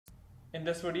In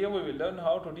this video, we will learn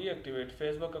how to deactivate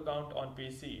Facebook account on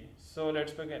PC. So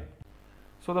let's begin.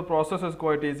 So the process is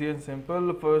quite easy and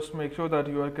simple. First, make sure that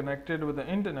you are connected with the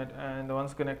internet, and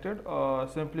once connected,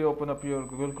 simply open up your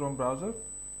Google Chrome browser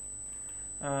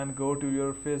and go to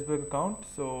your Facebook account.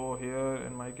 So here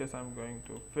in my case, I'm going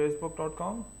to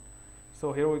facebook.com.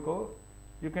 So here we go.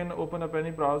 You can open up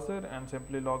any browser and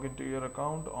simply log into your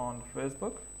account on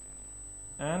Facebook.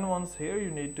 And once here,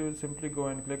 you need to simply go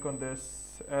and click on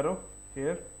this arrow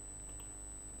here,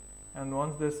 and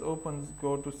once this opens,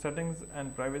 go to settings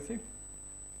and privacy.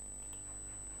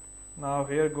 Now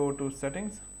here, go to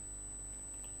settings.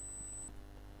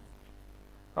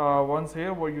 Once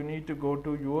here, where you need to go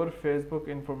to your Facebook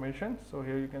information. So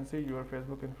here you can see your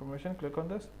Facebook information. Click on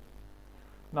this.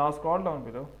 Now scroll down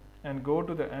below and go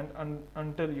to the end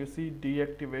until you see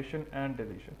deactivation and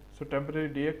deletion. So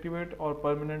temporarily deactivate or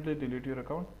permanently delete your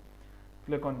account.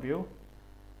 Click on view.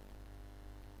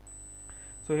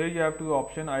 So here you have two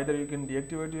options. Either you can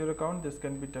deactivate your account, this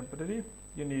can be temporary,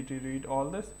 you need to read all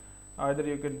this. Either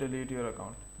you can delete your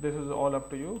account. This is all up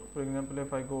to you. For example,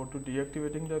 if I go to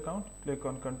deactivating the account, click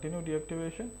on continue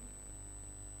deactivation.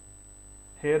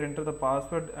 Here enter the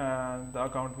password and the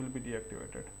account will be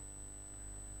deactivated.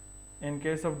 In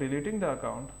case of deleting the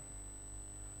account,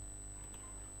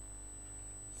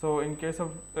 so in case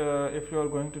of if you are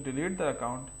going to delete the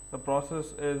account, the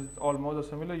process is almost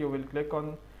similar. You will click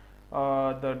on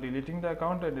the deleting the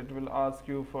account, and it will ask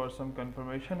you for some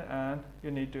confirmation, and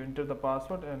you need to enter the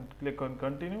password and click on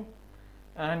continue,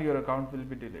 and your account will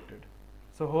be deleted.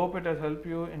 So hope it has helped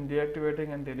you in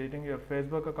deactivating and deleting your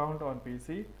Facebook account on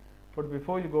PC. But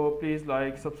before you go, please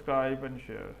like, subscribe and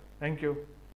share. Thank you.